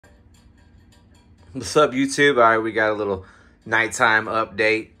What's up, YouTube? All right, we got a little nighttime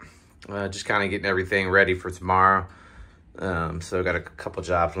update. Just kind of getting everything ready for tomorrow. So got a couple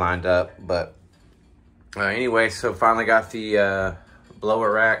jobs lined up, but anyway, so finally got the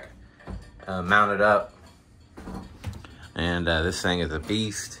blower rack mounted up, and this thing is a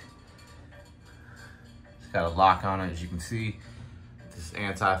beast. It's got a lock on it, as you can see. This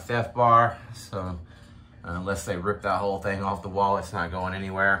anti-theft bar, so unless they rip that whole thing off the wall, it's not going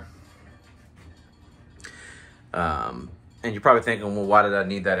anywhere. And you're probably thinking, well, why did I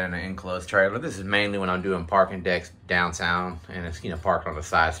need that in an enclosed trailer? This is mainly when I'm doing parking decks downtown, and it's, parked on the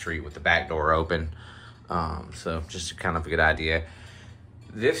side street with the back door open. So just kind of a good idea.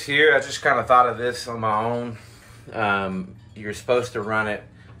 This here, I just kind of thought of this on my own. You're supposed to run it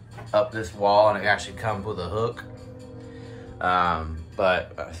up this wall, and it actually comes with a hook.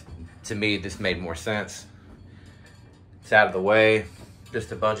 But to me, this made more sense. It's out of the way,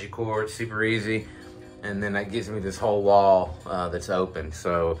 just a bungee cord, super easy. And then that gives me this whole wall that's open.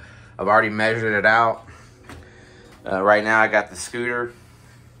 So I've already measured it out. Right now I got the scooter.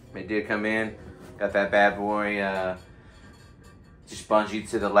 It did come in. Got that bad boy just bungee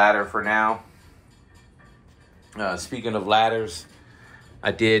to the ladder for now. Speaking of ladders,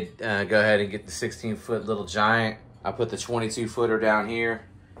 I did go ahead and get the 16-foot Little Giant. I put the 22-footer down here.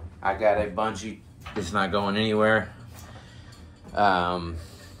 I got a bungee. It's not going anywhere.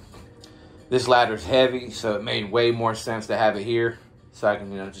 This ladder's heavy, so it made way more sense to have it here. So I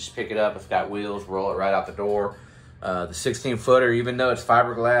can, just pick it up. It's got wheels, roll it right out the door. The 16-footer, even though it's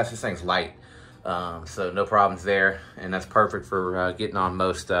fiberglass, this thing's light. So no problems there. And that's perfect for getting on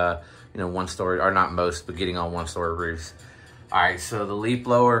most, one-story, or not most, but getting on one-story roofs. All right, so the leaf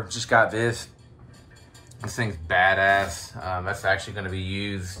blower, just got this. This thing's badass. That's actually gonna be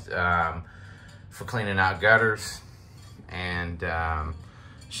used for cleaning out gutters. And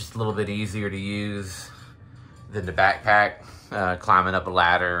just a little bit easier to use than the backpack, climbing up a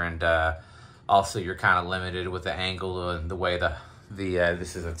ladder, and also you're kind of limited with the angle and the way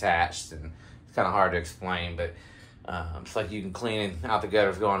this is attached, and it's kind of hard to explain, but it's like you can clean out the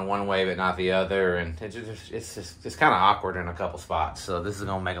gutters going one way but not the other, and it's just kind of awkward in a couple spots. So this is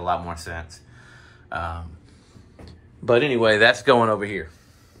gonna make a lot more sense. But anyway, that's going over here.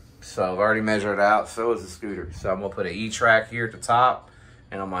 So I've already measured it out. So is the scooter. So I'm gonna put an E-track here at the top,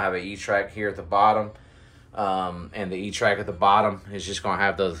 and I'm gonna have an E-track here at the bottom. And the E-track at the bottom is just gonna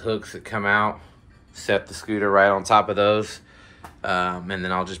have those hooks that come out. Set the scooter right on top of those. And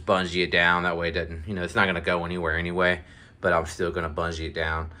then I'll just bungee it down. That way it doesn't, it's not gonna go anywhere anyway, but I'm still gonna bungee it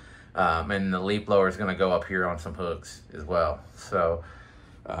down. And the leaf blower is gonna go up here on some hooks as well. So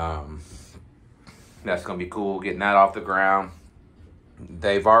that's gonna be cool, getting that off the ground.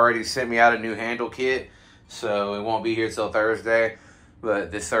 They've already sent me out a new handle kit, so it won't be here till Thursday.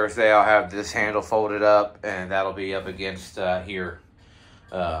 But this Thursday, I'll have this handle folded up, and that'll be up against here.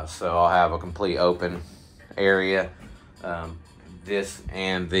 So I'll have a complete open area. This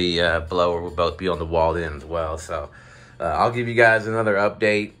and the blower will both be on the wall then as well. So I'll give you guys another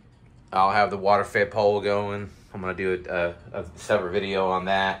update. I'll have the water fed pole going. I'm going to do a separate video on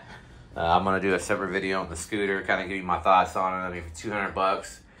that. I'm going to do a separate video on the scooter, kind of give you my thoughts on it. I mean, for 200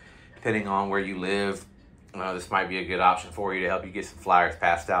 bucks, depending on where you live, this might be a good option for you to help you get some flyers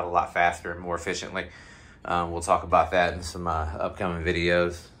passed out a lot faster and more efficiently. We'll talk about that in some upcoming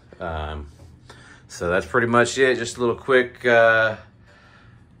videos. So that's pretty much it. Just a little quick, less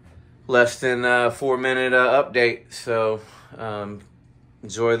than 4-minute update. So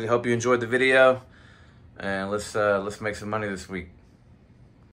hope you enjoyed the video, and let's make some money this week.